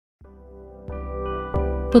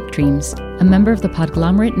Book Dreams, a member of the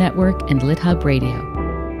Podglomerate Network and LitHub Radio.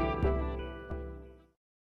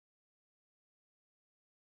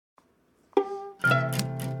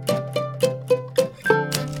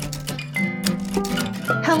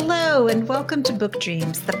 Hello, and welcome to Book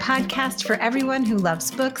Dreams, the podcast for everyone who loves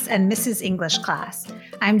books and misses English class.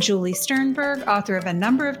 I'm Julie Sternberg, author of a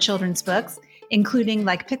number of children's books, including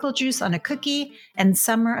Like Pickle Juice on a Cookie and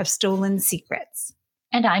Summer of Stolen Secrets.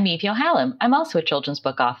 And I'm Eve Yohalem. I'm also a children's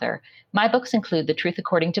book author. My books include The Truth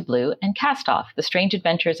According to Blue and Cast Off, The Strange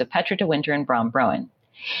Adventures of Petra de Winter and Brom Broen.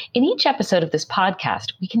 In each episode of this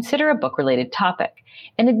podcast, we consider a book-related topic.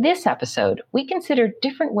 And in this episode, we consider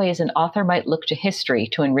different ways an author might look to history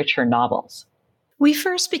to enrich her novels. We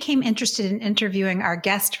first became interested in interviewing our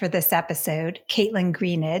guest for this episode, Caitlin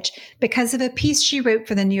Greenidge, because of a piece she wrote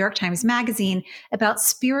for the New York Times Magazine about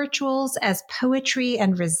spirituals as poetry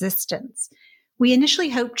and resistance. We initially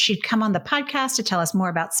hoped she'd come on the podcast to tell us more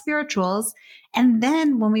about spirituals. And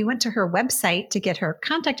then when we went to her website to get her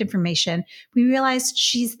contact information, we realized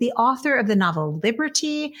she's the author of the novel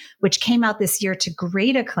Liberty, which came out this year to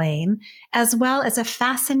great acclaim, as well as a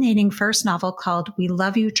fascinating first novel called We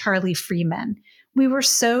Love You, Charlie Freeman. We were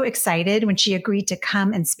so excited when she agreed to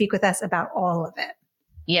come and speak with us about all of it.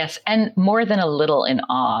 Yes, and more than a little in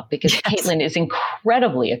awe, because yes. Caitlin is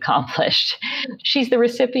incredibly accomplished. She's the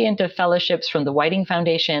recipient of fellowships from the Whiting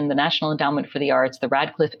Foundation, the National Endowment for the Arts, the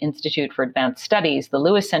Radcliffe Institute for Advanced Studies, the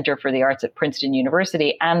Lewis Center for the Arts at Princeton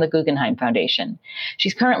University, and the Guggenheim Foundation.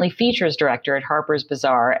 She's currently features director at Harper's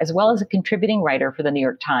Bazaar, as well as a contributing writer for the New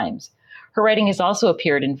York Times. Her writing has also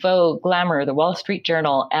appeared in Vogue, Glamour, The Wall Street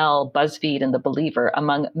Journal, Elle, BuzzFeed, and The Believer,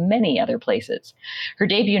 among many other places. Her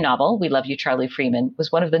debut novel, We Love You, Charlie Freeman, was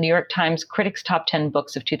one of the New York Times Critics' Top 10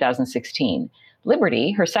 books of 2016.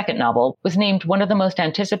 Liberty, her second novel, was named one of the most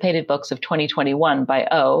anticipated books of 2021 by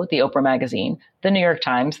O, the Oprah magazine, the New York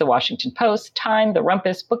Times, the Washington Post, Time, The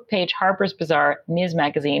Rumpus, Bookpage, Harper's Bazaar, Ms.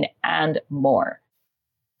 Magazine, and more.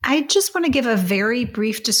 I just want to give a very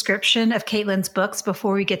brief description of Caitlin's books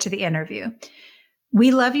before we get to the interview. We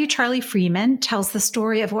Love You, Charlie Freeman tells the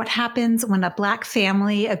story of what happens when a Black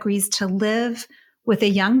family agrees to live with a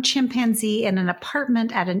young chimpanzee in an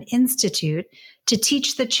apartment at an institute to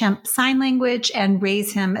teach the chimp sign language and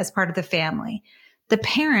raise him as part of the family. The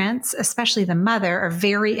parents, especially the mother, are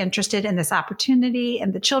very interested in this opportunity,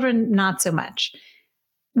 and the children not so much.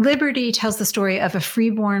 Liberty tells the story of a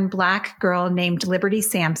freeborn Black girl named Liberty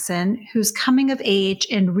Sampson, who's coming of age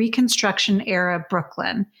in Reconstruction-era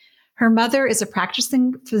Brooklyn. Her mother is a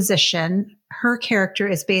practicing physician. Her character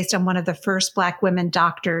is based on one of the first Black women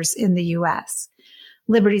doctors in the U.S.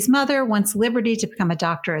 Liberty's mother wants Liberty to become a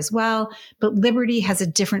doctor as well, but Liberty has a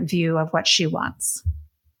different view of what she wants.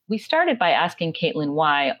 We started by asking Caitlin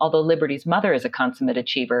why, although Liberty's mother is a consummate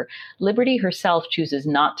achiever, Liberty herself chooses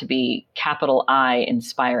not to be capital I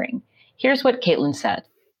inspiring. Here's what Caitlin said.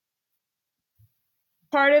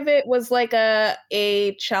 Part of it was like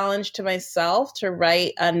a challenge to myself to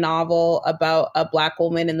write a novel about a Black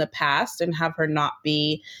woman in the past and have her not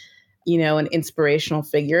be, an inspirational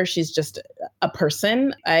figure. She's just a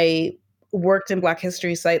person. I worked in Black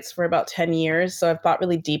history sites for about 10 years. So I've thought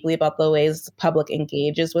really deeply about the ways the public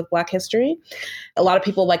engages with Black history. A lot of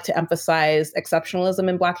people like to emphasize exceptionalism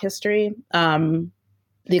in Black history. The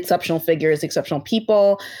exceptional figures, the exceptional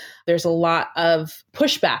people. There's a lot of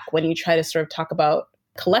pushback when you try to sort of talk about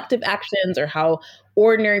collective actions or how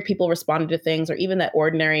ordinary people responded to things, or even that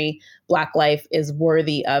ordinary Black life is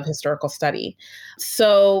worthy of historical study.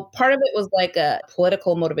 So part of it was like a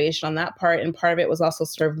political motivation on that part. And part of it was also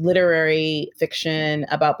sort of literary fiction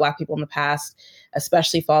about Black people in the past,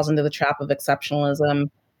 especially falls into the trap of exceptionalism.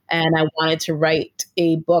 And I wanted to write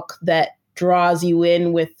a book that draws you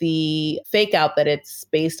in with the fake out that it's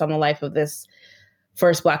based on the life of this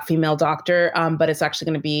first Black female doctor, but it's actually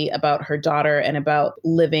going to be about her daughter and about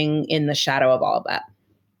living in the shadow of all of that.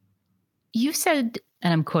 You said,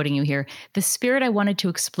 and I'm quoting you here, the spirit I wanted to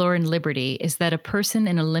explore in Liberty is that a person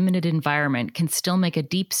in a limited environment can still make a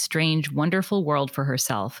deep, strange, wonderful world for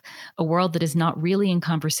herself, a world that is not really in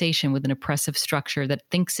conversation with an oppressive structure that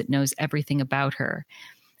thinks it knows everything about her.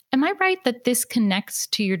 Am I right that this connects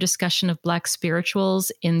to your discussion of Black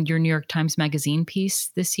spirituals in your New York Times Magazine piece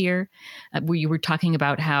this year, where you were talking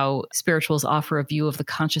about how spirituals offer a view of the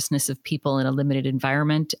consciousness of people in a limited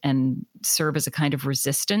environment and serve as a kind of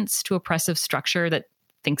resistance to oppressive structure that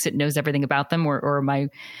thinks it knows everything about them, or am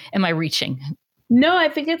I reaching? No, I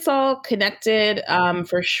think it's all connected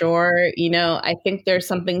for sure. I think there's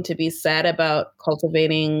something to be said about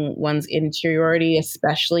cultivating one's interiority,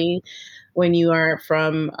 especially when you are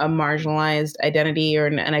from a marginalized identity or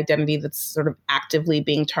an identity that's sort of actively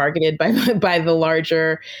being targeted by by the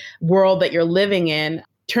larger world that you're living in,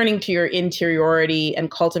 turning to your interiority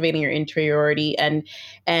and cultivating your interiority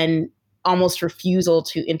and almost refusal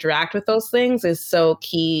to interact with those things is so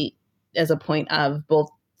key as a point of both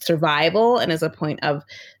survival and as a point of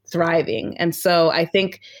thriving. And so I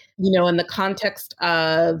think, in the context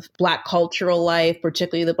of Black cultural life,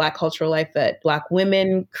 particularly the Black cultural life that Black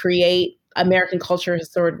women create, American culture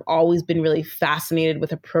has sort of always been really fascinated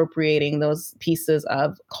with appropriating those pieces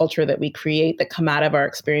of culture that we create that come out of our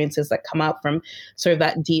experiences, that come out from sort of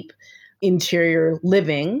that deep interior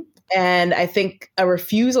living. And I think a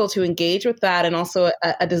refusal to engage with that and also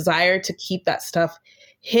a desire to keep that stuff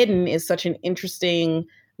hidden is such an interesting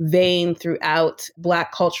vein throughout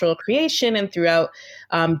Black cultural creation and throughout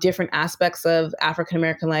different aspects of African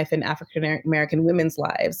American life and African American women's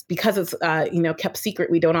lives. Because it's kept secret,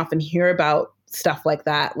 we don't often hear about stuff like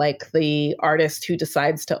that, like the artist who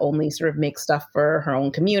decides to only sort of make stuff for her own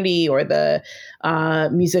community, or the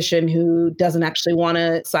musician who doesn't actually want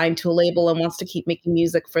to sign to a label and wants to keep making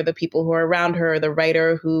music for the people who are around her, or the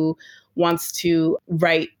writer who wants to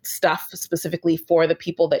write stuff specifically for the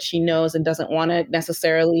people that she knows and doesn't want to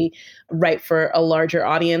necessarily write for a larger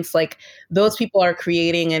audience. Like, those people are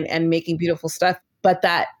creating and making beautiful stuff. But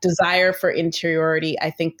that desire for interiority,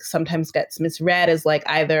 I think, sometimes gets misread as like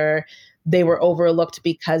either they were overlooked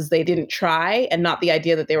because they didn't try, and not the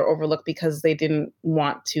idea that they were overlooked because they didn't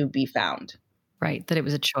want to be found. Right, that it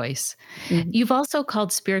was a choice. Mm-hmm. You've also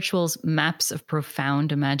called spirituals maps of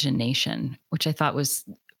profound imagination, which I thought was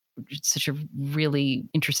such a really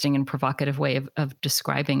interesting and provocative way of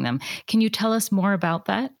describing them. Can you tell us more about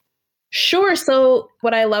that? Sure. So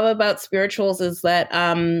what I love about spirituals is that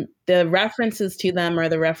the references to them are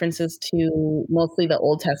the references to mostly the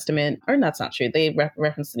Old Testament, or that's not true. They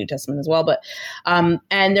reference the New Testament as well, but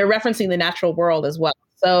and they're referencing the natural world as well.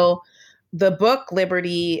 So the book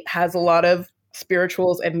Liberty has a lot of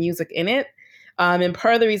spirituals and music in it. And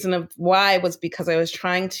part of the reason of why was because I was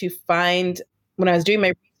trying to find, when I was doing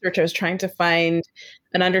my research, I was trying to find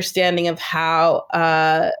an understanding of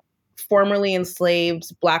how formerly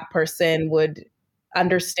enslaved Black person would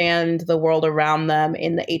understand the world around them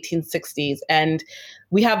in the 1860s. And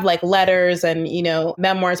we have like letters and,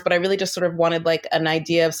 memoirs, but I really just sort of wanted like an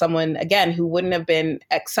idea of someone, again, who wouldn't have been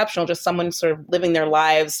exceptional, just someone sort of living their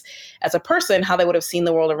lives as a person, how they would have seen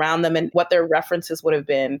the world around them and what their references would have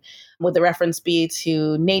been. Would the reference be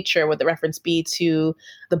to nature? Would the reference be to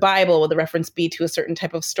the Bible? Would the reference be to a certain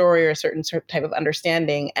type of story or a certain type of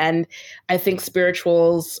understanding? And I think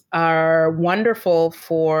spirituals are wonderful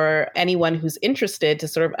for anyone who's interested to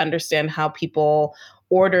sort of understand how people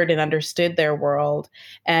ordered and understood their world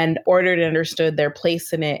and ordered and understood their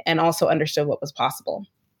place in it, and also understood what was possible.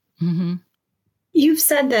 Mm-hmm. You've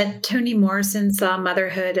said that Toni Morrison saw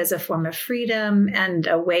motherhood as a form of freedom and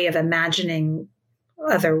a way of imagining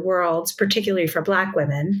other worlds, particularly for Black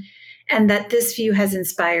women, and that this view has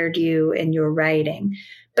inspired you in your writing.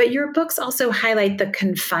 But your books also highlight the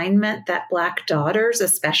confinement that Black daughters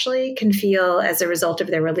especially can feel as a result of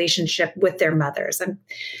their relationship with their mothers. I'm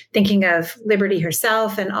thinking of Liberty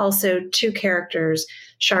herself and also two characters,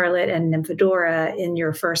 Charlotte and Nymphadora, in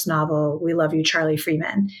your first novel, We Love You, Charlie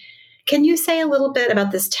Freeman. Can you say a little bit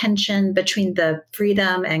about this tension between the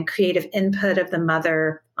freedom and creative input of the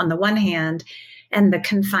mother on the one hand and the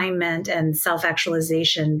confinement and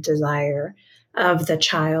self-actualization desire of the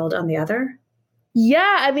child on the other?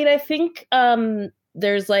 Yeah, I mean, I think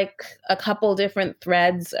there's like a couple different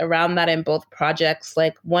threads around that in both projects.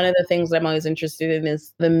 Like, one of the things that I'm always interested in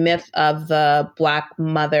is the myth of the Black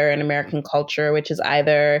mother in American culture, which is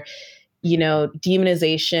either,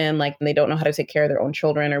 demonization, like they don't know how to take care of their own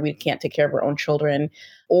children, or we can't take care of our own children,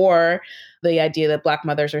 or the idea that Black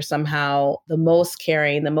mothers are somehow the most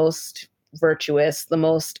caring, the most virtuous, the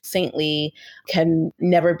most saintly, can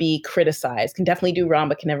never be criticized, can definitely do wrong,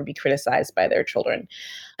 but can never be criticized by their children.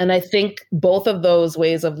 And I think both of those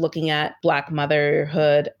ways of looking at Black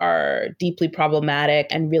motherhood are deeply problematic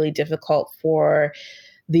and really difficult for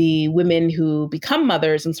the women who become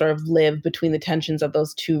mothers and sort of live between the tensions of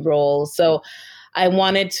those two roles. So I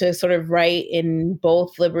wanted to sort of write in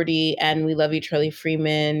both Liberty and We Love You, Charlie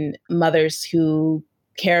Freeman, mothers who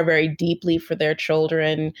care very deeply for their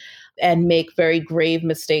children and make very grave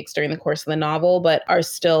mistakes during the course of the novel, but are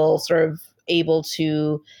still sort of able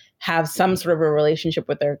to have some sort of a relationship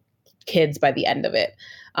with their kids by the end of it.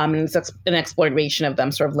 And it's an exploration of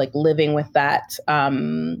them sort of like living with that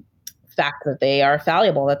fact that they are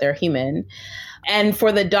fallible, that they're human. And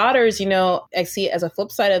for the daughters, I see it as a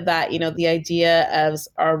flip side of that, the idea of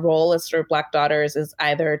our role as sort of Black daughters is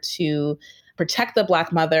either to protect the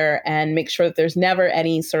Black mother and make sure that there's never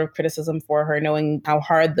any sort of criticism for her, knowing how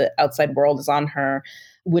hard the outside world is on her,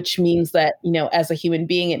 which means that, as a human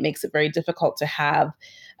being, it makes it very difficult to have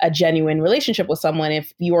a genuine relationship with someone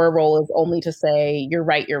if your role is only to say, you're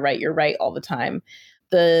right, you're right, you're right all the time.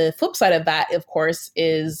 The flip side of that, of course,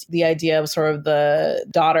 is the idea of sort of the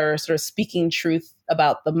daughter sort of speaking truth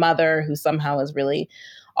about the mother who somehow is really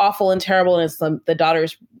awful and terrible. And it's the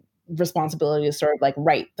daughter's responsibility to sort of like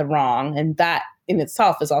right the wrong. And that in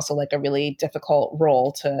itself is also like a really difficult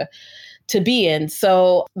role to be in.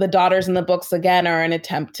 So the daughters in the books, again, are an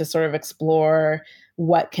attempt to sort of explore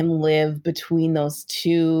what can live between those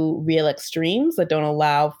two real extremes that don't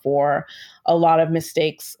allow for a lot of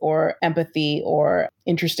mistakes or empathy or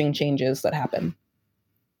interesting changes that happen.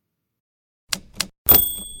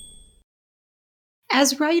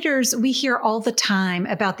 As writers, we hear all the time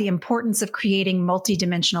about the importance of creating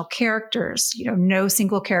multidimensional characters. No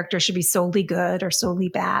single character should be solely good or solely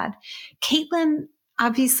bad. Caitlin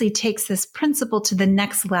obviously takes this principle to the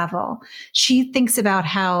next level. She thinks about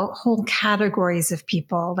how whole categories of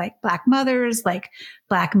people, like Black mothers, like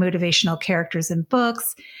Black motivational characters in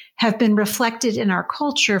books, have been reflected in our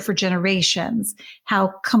culture for generations, how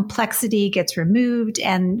complexity gets removed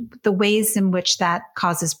and the ways in which that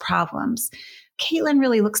causes problems. Caitlin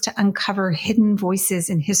really looks to uncover hidden voices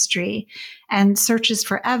in history and searches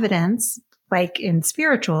for evidence, like in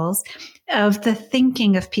spirituals, of the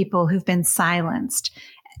thinking of people who've been silenced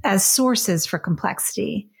as sources for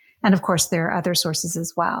complexity. And of course, there are other sources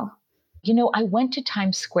as well. I went to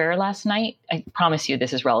Times Square last night. I promise you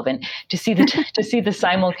this is relevant to see the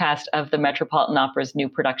simulcast of the Metropolitan Opera's new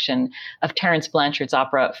production of Terence Blanchard's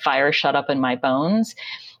opera Fire Shut Up in My Bones.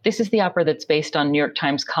 This is the opera that's based on New York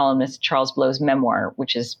Times columnist Charles Blow's memoir,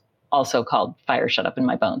 which is also called Fire Shut Up in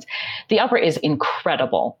My Bones. The opera is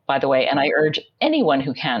incredible, by the way, and I urge anyone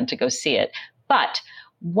who can to go see it. But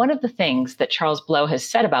one of the things that Charles Blow has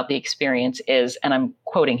said about the experience is, and I'm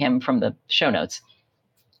quoting him from the show notes,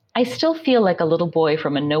 "I still feel like a little boy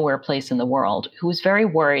from a nowhere place in the world who was very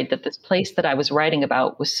worried that this place that I was writing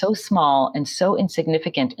about was so small and so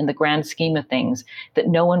insignificant in the grand scheme of things that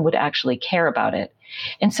no one would actually care about it.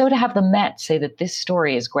 And so to have the Met say that this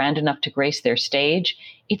story is grand enough to grace their stage,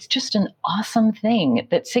 it's just an awesome thing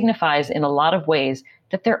that signifies in a lot of ways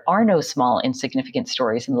that there are no small, insignificant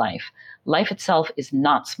stories in life. Life itself is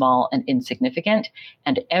not small and insignificant,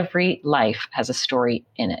 and every life has a story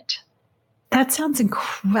in it." That sounds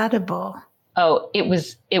incredible. Oh, it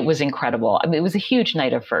was incredible. I mean, it was a huge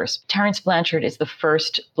night of firsts. Terence Blanchard is the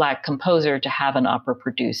first Black composer to have an opera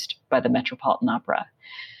produced by the Metropolitan Opera.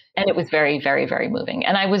 And it was very, very, very moving.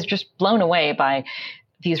 And I was just blown away by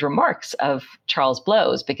these remarks of Charles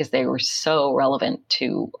Blow's because they were so relevant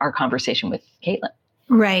to our conversation with Caitlin.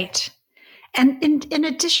 Right. And in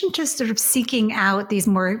addition to sort of seeking out these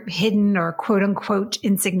more hidden or quote unquote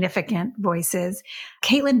insignificant voices,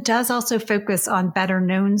 Caitlin does also focus on better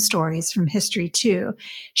known stories from history too.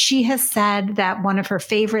 She has said that one of her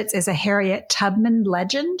favorites is a Harriet Tubman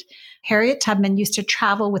legend. Harriet Tubman used to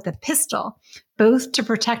travel with a pistol, both to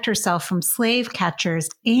protect herself from slave catchers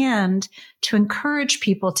and to encourage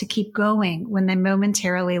people to keep going when they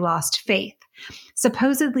momentarily lost faith.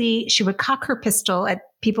 Supposedly, she would cock her pistol at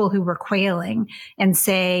people who were quailing and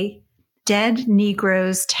say, "Dead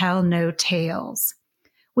Negroes tell no tales."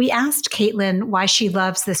 We asked Caitlin why she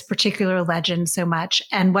loves this particular legend so much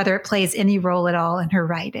and whether it plays any role at all in her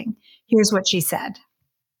writing. Here's what she said.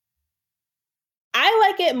 I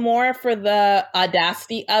like it more for the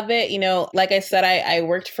audacity of it. Like I said, I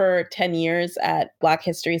worked for 10 years at Black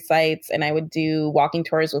history sites, and I would do walking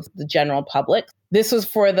tours with the general public. This was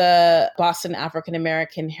for the Boston African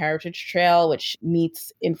American Heritage Trail, which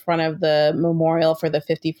meets in front of the memorial for the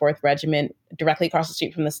 54th Regiment directly across the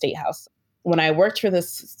street from the State House. When I worked for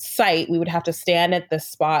this site, we would have to stand at this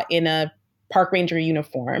spot in a park ranger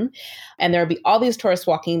uniform. And there would be all these tourists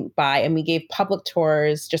walking by, and we gave public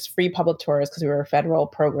tours, just free public tours, because we were a federal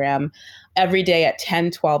program, every day at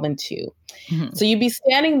 10, 12, and 2. Mm-hmm. So you'd be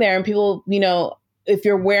standing there and people, if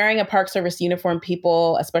you're wearing a Park Service uniform,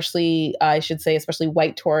 people, especially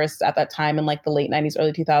white tourists at that time in like the late 90s,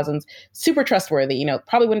 early 2000s, super trustworthy,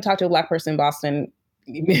 probably wouldn't talk to a Black person in Boston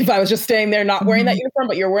if I was just staying there not wearing that uniform,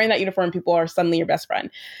 but you're wearing that uniform, people are suddenly your best friend.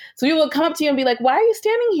 So people would come up to you and be like, "Why are you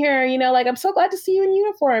standing here? I'm so glad to see you in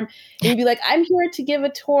uniform." And you'd be like, "I'm here to give a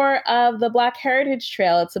tour of the Black Heritage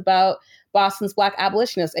Trail. It's about Boston's Black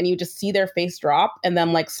abolitionists." And you just see their face drop and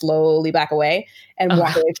then like slowly back away and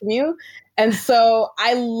walk away from you. And so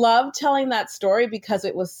I love telling that story because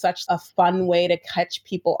it was such a fun way to catch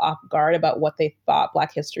people off guard about what they thought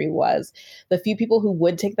Black history was. The few people who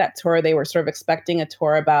would take that tour, they were sort of expecting a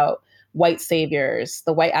tour about white saviors,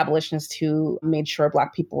 the white abolitionists who made sure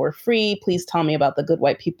Black people were free. Please tell me about the good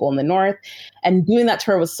white people in the North. And doing that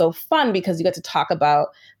tour was so fun because you got to talk about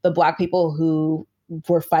the Black people who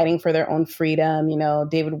were fighting for their own freedom. You know,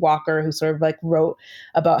 David Walker, who sort of like wrote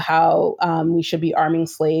about how we should be arming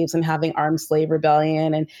slaves and having armed slave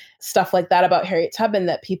rebellion and stuff like that about Harriet Tubman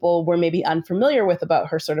that people were maybe unfamiliar with about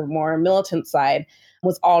her sort of more militant side,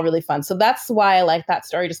 was all really fun. So that's why I like that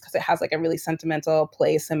story, just because it has like a really sentimental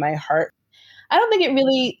place in my heart. I don't think it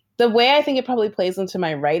really, the way I think it probably plays into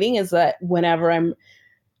my writing is that whenever I'm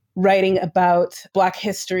writing about Black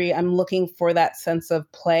history, I'm looking for that sense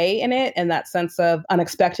of play in it and that sense of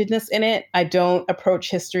unexpectedness in it. I don't approach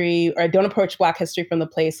history, or I don't approach Black history from the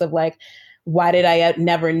place of like, why did I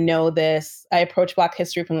never know this? I approach Black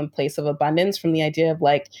history from the place of abundance, from the idea of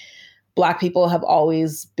like, Black people have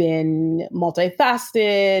always been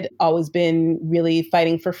multifaceted, always been really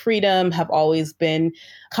fighting for freedom, have always been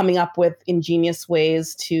coming up with ingenious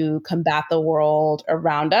ways to combat the world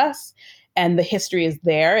around us. And the history is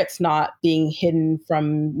there. It's not being hidden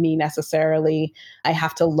from me necessarily. I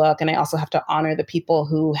have to look, and I also have to honor the people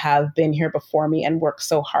who have been here before me and worked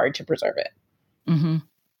so hard to preserve it. Mm-hmm.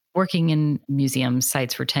 Working in museum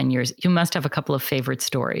sites for 10 years, you must have a couple of favorite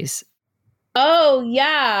stories. Oh,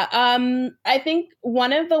 yeah. I think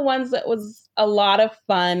one of the ones that was a lot of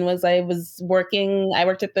fun was I worked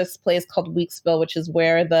at this place called Weeksville, which is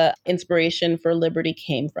where the inspiration for Liberty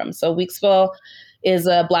came from. So Weeksville is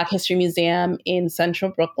a Black history museum in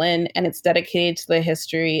central Brooklyn, and it's dedicated to the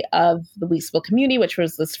history of the Weeksville community, which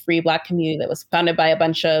was this free Black community that was founded by a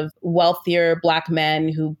bunch of wealthier Black men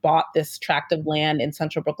who bought this tract of land in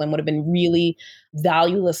central Brooklyn. Would have been really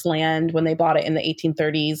valueless land when they bought it in the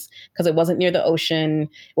 1830s because it wasn't near the ocean,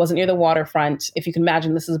 it wasn't near the waterfront. If you can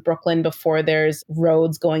imagine, this is Brooklyn before there's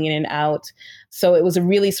roads going in and out. So it was a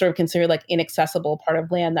really sort of considered like inaccessible part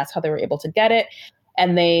of land. That's how they were able to get it.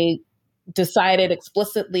 And they decided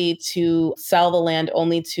explicitly to sell the land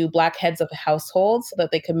only to Black heads of households so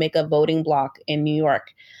that they could make a voting block in New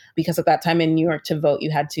York. Because at that time in New York, to vote,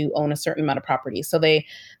 you had to own a certain amount of property. So they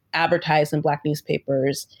advertised in Black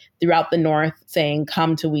newspapers throughout the North saying,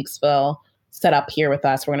 come to Weeksville, set up here with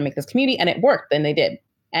us. We're going to make this community. And it worked. And they did.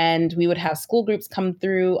 And we would have school groups come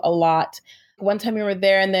through a lot. One time we were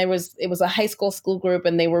there and it was a high school group,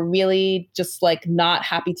 and they were really just like not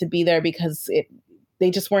happy to be there because they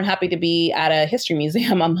just weren't happy to be at a history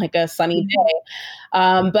museum on like a sunny day.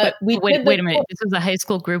 But wait a minute. This was a high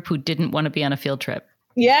school group who didn't want to be on a field trip.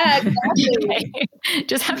 Yeah, exactly. Okay.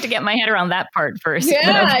 Just have to get my head around that part first.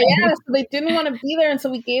 Yeah. So they didn't want to be there. And so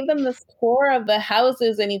we gave them this tour of the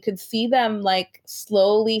houses, and you could see them like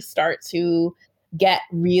slowly start to get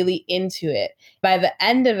really into it. By the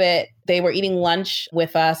end of it, they were eating lunch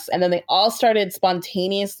with us, and then they all started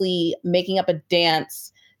spontaneously making up a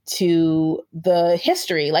dance to the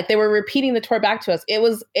history. Like they were repeating the tour back to us.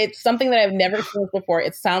 It's something that I've never seen before.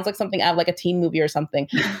 It sounds like something out of like a teen movie or something.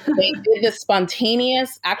 They did this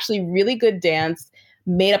spontaneous, actually really good dance,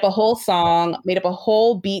 made up a whole song, made up a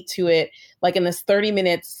whole beat to it, like in this 30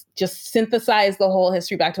 minutes, just synthesized the whole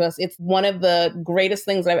history back to us. It's one of the greatest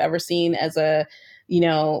things that I've ever seen as a,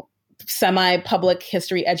 semi-public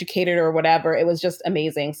history educator or whatever. It was just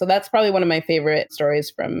amazing. So that's probably one of my favorite stories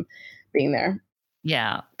from being there.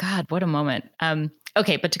 Yeah. God, what a moment.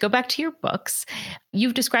 Okay, but to go back to your books,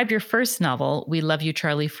 you've described your first novel, We Love You,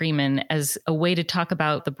 Charlie Freeman, as a way to talk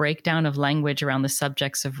about the breakdown of language around the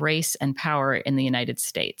subjects of race and power in the United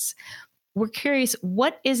States. We're curious,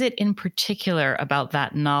 what is it in particular about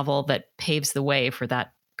that novel that paves the way for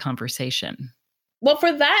that conversation? Well,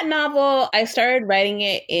 for that novel, I started writing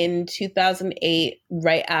it in 2008,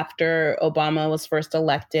 right after Obama was first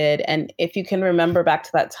elected. And if you can remember back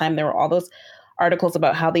to that time, there were all those articles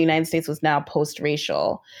about how the United States was now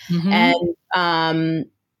post-racial. Mm-hmm. And,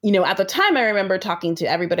 at the time, I remember talking to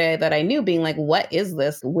everybody that I knew being like, what is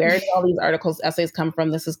this? Where did all these articles, essays come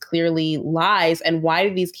from? This is clearly lies. And why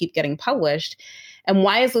do these keep getting published? And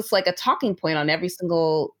why is this like a talking point on every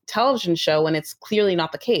single television show when it's clearly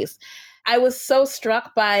not the case? I was so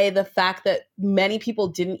struck by the fact that many people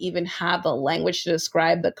didn't even have the language to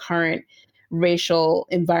describe the current racial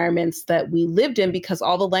environments that we lived in, because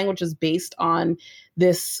all the language is based on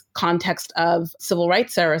this context of civil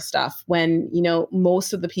rights era stuff, when,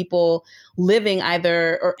 most of the people living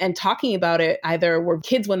and talking about it either were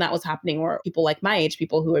kids when that was happening, or people like my age,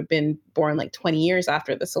 people who had been born like 20 years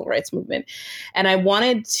after the civil rights movement. And I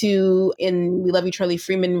wanted to, in We Love You, Charlie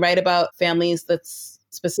Freeman, write about families that's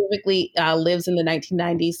specifically lives in the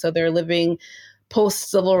 1990s. So they're living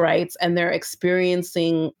post civil rights and they're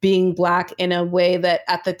experiencing being Black in a way that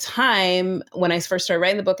at the time, when I first started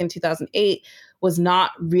writing the book in 2008, was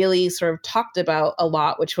not really sort of talked about a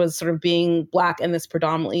lot, which was sort of being Black in this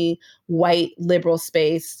predominantly white liberal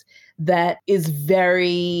space that is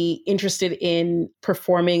very interested in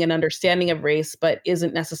performing an understanding of race, but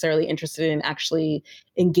isn't necessarily interested in actually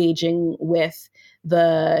engaging with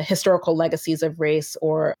the historical legacies of race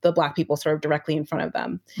or the Black people sort of directly in front of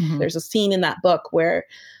them. Mm-hmm. There's a scene in that book where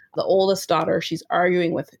the oldest daughter, she's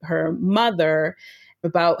arguing with her mother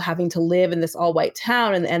about having to live in this all white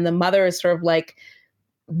town. And the mother is sort of like,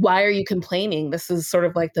 why are you complaining? This is sort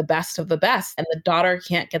of like the best of the best. And the daughter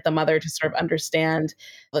can't get the mother to sort of understand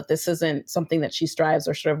that this isn't something that she strives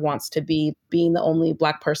or sort of wants to be. Being the only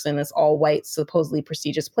Black person in this all white, supposedly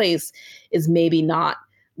prestigious place is maybe not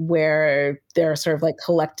where their sort of like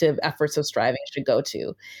collective efforts of striving should go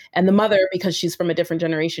to. And the mother, because she's from a different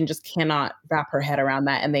generation, just cannot wrap her head around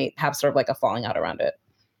that. And they have sort of like a falling out around it.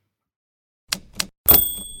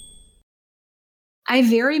 I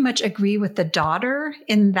very much agree with the daughter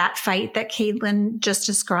in that fight that Caitlin just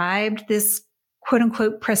described. This quote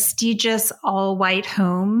unquote prestigious all white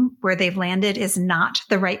home where they've landed is not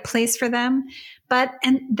the right place for them.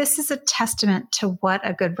 And this is a testament to what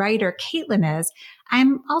a good writer Caitlin is.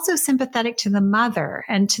 I'm also sympathetic to the mother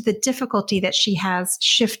and to the difficulty that she has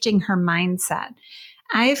shifting her mindset.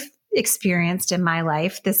 I've experienced in my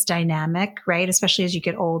life this dynamic, right? Especially as you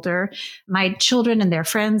get older. My children and their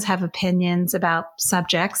friends have opinions about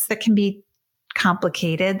subjects that can be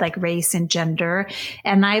complicated, like race and gender.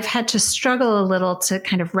 And I've had to struggle a little to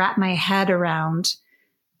kind of wrap my head around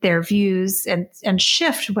their views and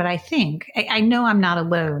shift what I think. I know I'm not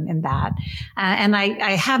alone in that. And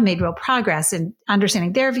I have made real progress in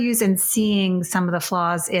understanding their views and seeing some of the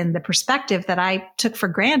flaws in the perspective that I took for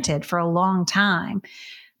granted for a long time.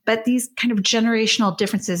 But these kind of generational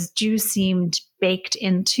differences do seem baked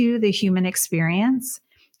into the human experience.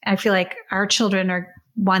 I feel like our children are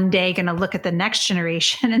one day going to look at the next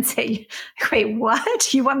generation and say, wait,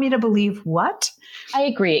 what? You want me to believe what? I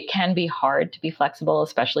agree. It can be hard to be flexible,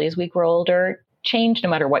 especially as we grow older. Change, no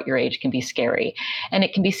matter what your age, can be scary. And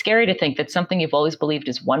it can be scary to think that something you've always believed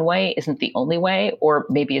is one way isn't the only way, or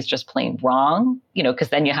maybe is just plain wrong, because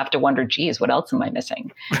then you have to wonder, geez, what else am I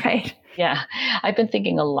missing? Right. Yeah. I've been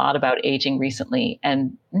thinking a lot about aging recently,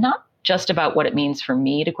 and not just about what it means for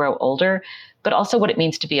me to grow older, but also what it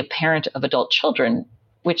means to be a parent of adult children,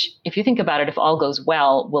 which, if you think about it, if all goes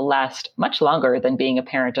well, will last much longer than being a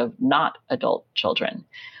parent of not adult children.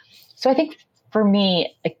 So I think for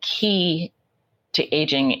me, a key to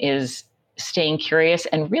aging is staying curious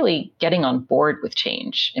and really getting on board with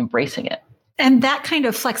change, embracing it. And that kind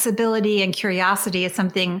of flexibility and curiosity is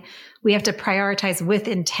something we have to prioritize with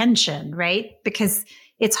intention, right? Because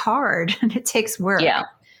it's hard and it takes work. Yeah.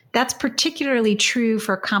 That's particularly true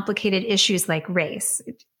for complicated issues like race.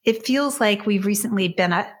 It feels like we've recently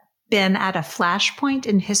been at a flashpoint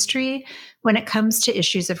in history when it comes to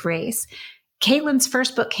issues of race. Caitlin's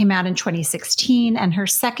first book came out in 2016, and her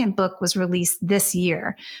second book was released this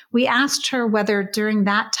year. We asked her whether during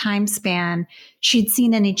that time span she'd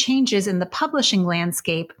seen any changes in the publishing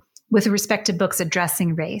landscape with respect to books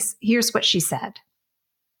addressing race. Here's what she said.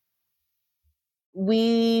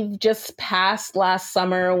 We've just passed last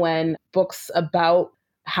summer when books about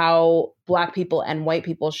how Black people and white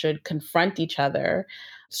people should confront each other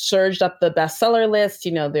surged up the bestseller list.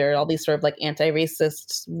 There are all these sort of like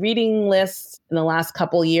anti-racist reading lists. In the last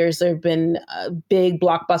couple of years, there have been big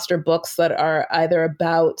blockbuster books that are either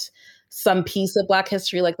about some piece of Black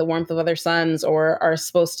history, like The Warmth of Other Suns, or are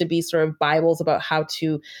supposed to be sort of Bibles about how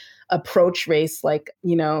to approach race, like,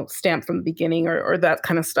 Stamped from the Beginning or that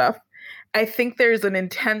kind of stuff. I think there's an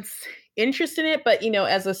intense interest in it, but,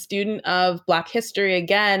 as a student of Black history,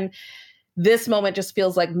 again, this moment just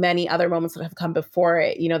feels like many other moments that have come before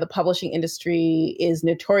it. The publishing industry is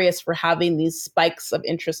notorious for having these spikes of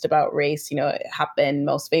interest about race. It happened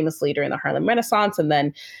most famously during the Harlem Renaissance. And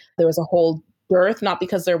then there was a whole birth, not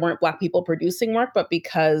because there weren't Black people producing work, but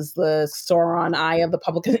because the Sauron eye of the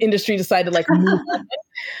publishing industry decided to move on.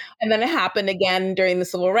 And then it happened again during the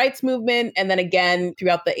Civil Rights Movement. And then again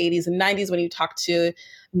throughout the 80s and 90s, when you talk to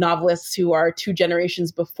novelists who are two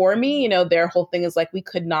generations before me, their whole thing is like, we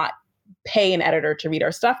could not pay an editor to read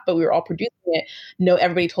our stuff, but we were all producing it. No,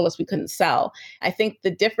 everybody told us we couldn't sell. I think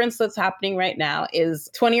the difference that's happening right now is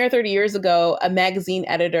 20 or 30 years ago, a magazine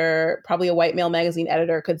editor, probably a white male magazine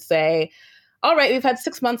editor, could say, all right, we've had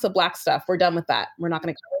 6 months of Black stuff. We're done with that. We're not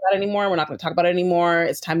going to cover that anymore. We're not going to talk about it anymore.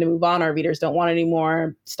 It's time to move on. Our readers don't want it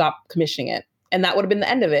anymore. Stop commissioning it. And that would have been the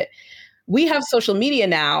end of it. we have social media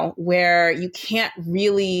now where you can't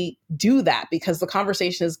really do that because the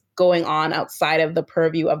conversation is going on outside of the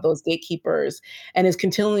purview of those gatekeepers and is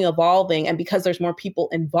continually evolving. And because there's more people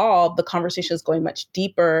involved, the conversation is going much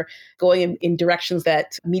deeper, going in directions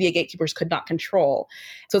that media gatekeepers could not control.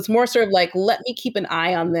 So it's more sort of like, let me keep an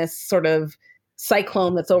eye on this sort of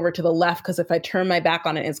cyclone that's over to the left, because if I turn my back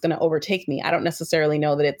on it, it's going to overtake me. I don't necessarily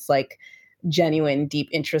know that it's like genuine, deep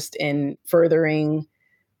interest in furthering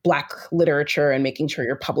Black literature and making sure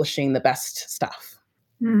you're publishing the best stuff.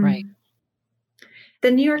 Right. The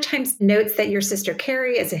New York Times notes that your sister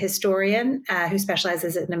Carrie is a historian who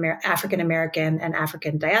specializes in African American and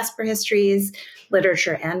African diaspora histories,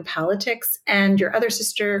 literature, and politics. And your other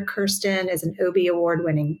sister, Kirsten, is an Obie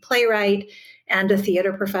Award-winning playwright and a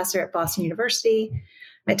theater professor at Boston University.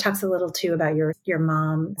 It talks a little too about your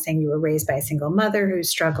mom saying you were raised by a single mother who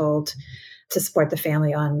struggled to support the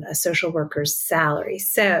family on a social worker's salary.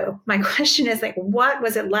 So my question is, like, what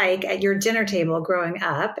was it like at your dinner table growing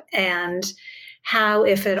up? And how,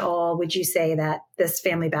 if at all, would you say that this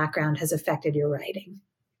family background has affected your writing?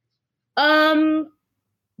 Our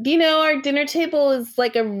dinner table is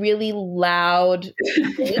like a really loud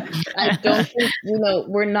place. I don't think,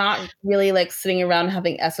 we're not really like sitting around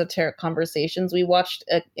having esoteric conversations. We watched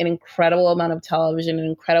an incredible amount of television, an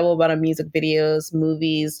incredible amount of music videos,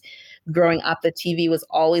 movies. Growing up, the TV was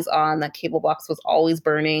always on, that cable box was always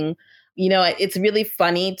burning. It's really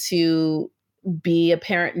funny to be a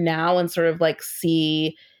parent now and sort of like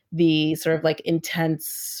see the sort of like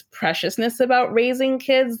intense preciousness about raising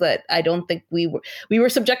kids that I don't think we were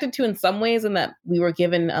subjected to in some ways, and that we were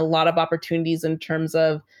given a lot of opportunities in terms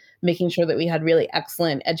of making sure that we had really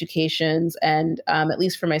excellent educations. And at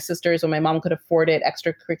least for my sisters, when my mom could afford it,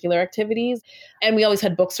 extracurricular activities. And we always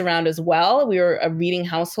had books around as well. We were a reading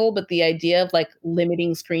household, but the idea of like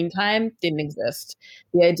limiting screen time didn't exist.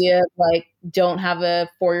 The idea of like, don't have a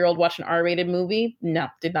 4-year-old watch an R-rated movie, no,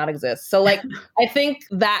 did not exist. So like, I think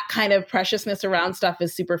that kind of preciousness around stuff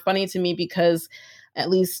is super funny to me because at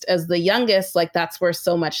least as the youngest, like that's where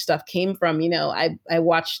so much stuff came from. I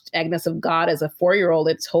watched Agnes of God as a 4-year-old.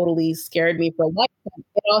 It totally scared me for a lifetime.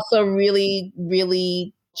 It also really,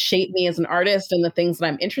 really shaped me as an artist and the things that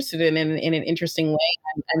I'm interested in an interesting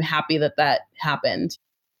way. I'm happy that happened.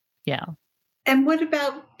 Yeah. And what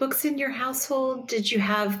about books in your household? Did you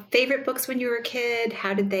have favorite books when you were a kid?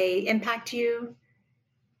 How did they impact you?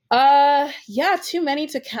 Yeah, too many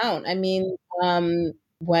to count. I mean,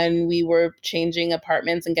 when we were changing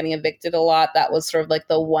apartments and getting evicted a lot, that was sort of like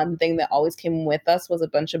the one thing that always came with us was a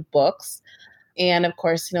bunch of books. And of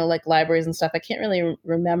course, like libraries and stuff, I can't really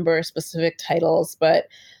remember specific titles, but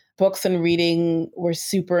books and reading were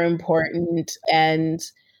super important and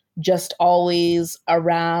just always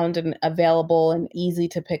around and available and easy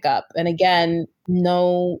to pick up. And again,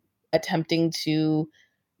 no attempting to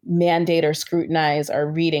mandate or scrutinize our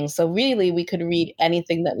reading. So really, we could read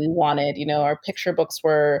anything that we wanted. Our picture books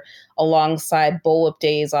were alongside Bulwip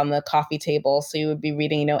Days on the coffee table. So you would be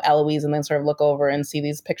reading, Eloise, and then sort of look over and see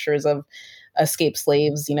these pictures of escaped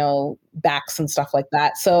slaves, backs and stuff like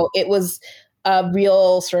that. So it was a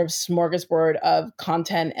real sort of smorgasbord of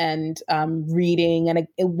content and reading. And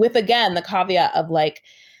with, again, the caveat of like,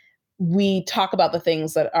 we talk about the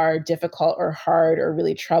things that are difficult or hard or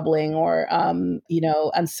really troubling or,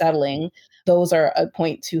 unsettling. Those are a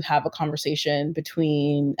point to have a conversation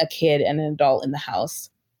between a kid and an adult in the house.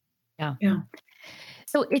 Yeah.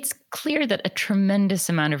 So it's clear that a tremendous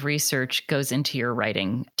amount of research goes into your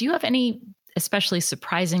writing. Do you have any especially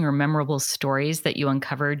surprising or memorable stories that you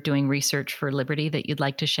uncovered doing research for Liberty that you'd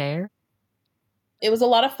like to share? It was a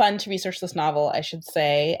lot of fun to research this novel, I should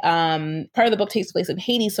say. Part of the book takes place in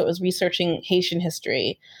Haiti, so it was researching Haitian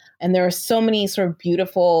history. And there are so many sort of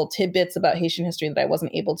beautiful tidbits about Haitian history that I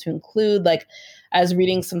wasn't able to include. Like I was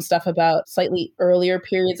reading some stuff about slightly earlier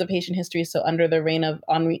periods of Haitian history, so under the reign of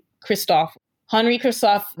Henri Christophe. Henri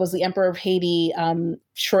Christophe was the emperor of Haiti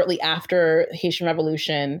shortly after the Haitian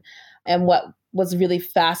Revolution. And what was really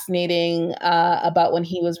fascinating about when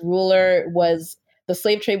he was ruler was the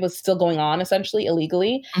slave trade was still going on essentially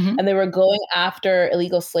illegally. Mm-hmm. And they were going after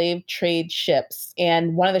illegal slave trade ships.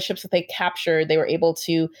 And one of the ships that they captured, they were able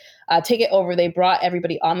to take it over. They brought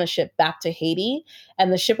everybody on the ship back to Haiti.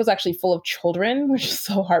 And the ship was actually full of children, which is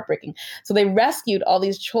so heartbreaking. So they rescued all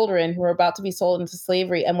these children who were about to be sold into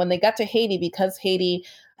slavery. And when they got to Haiti, because Haiti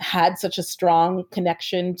had such a strong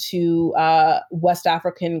connection to West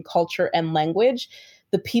African culture and language,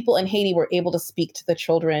 the people in Haiti were able to speak to the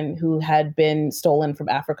children who had been stolen from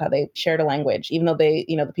Africa. They shared a language, even though they,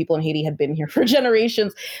 the people in Haiti had been here for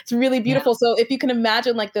generations. It's really beautiful. Yeah. So if you can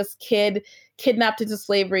imagine like this kid kidnapped into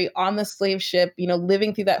slavery on the slave ship,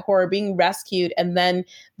 living through that horror, being rescued, and then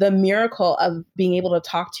the miracle of being able to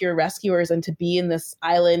talk to your rescuers and to be in this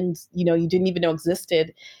island, you didn't even know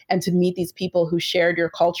existed, and to meet these people who shared your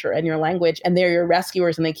culture and your language, and they're your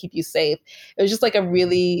rescuers and they keep you safe. It was just like a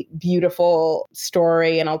really beautiful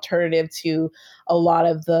story, an alternative to a lot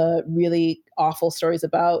of the really awful stories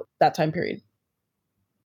about that time period.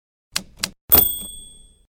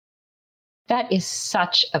 That is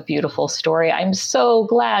such a beautiful story. I'm so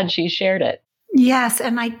glad she shared it. Yes,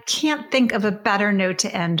 and I can't think of a better note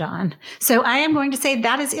to end on. So I am going to say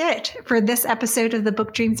that is it for this episode of the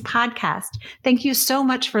Book Dreams podcast. Thank you so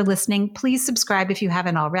much for listening. Please subscribe if you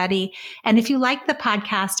haven't already. And if you like the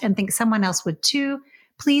podcast and think someone else would too,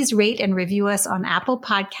 please rate and review us on Apple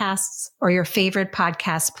Podcasts or your favorite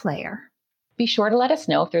podcast player. Be sure to let us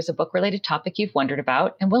know if there's a book-related topic you've wondered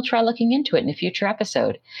about, and we'll try looking into it in a future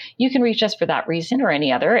episode. You can reach us for that reason or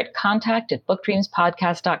any other at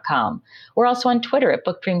contact@bookdreamspodcast.com. We're also on Twitter at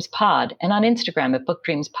bookdreamspod and on Instagram at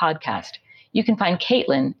bookdreamspodcast. You can find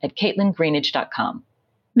Caitlin at CaitlinGreenidge.com.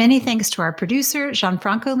 Many thanks to our producer,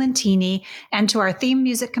 Gianfranco Lentini, and to our theme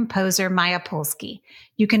music composer, Maya Polsky.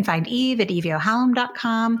 You can find Eve at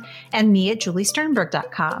eviohallam.com and me at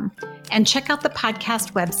juliesternberg.com. And check out the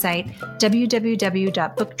podcast website,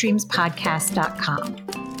 www.bookdreamspodcast.com.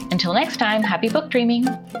 Until next time, happy book dreaming.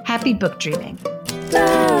 Happy book dreaming.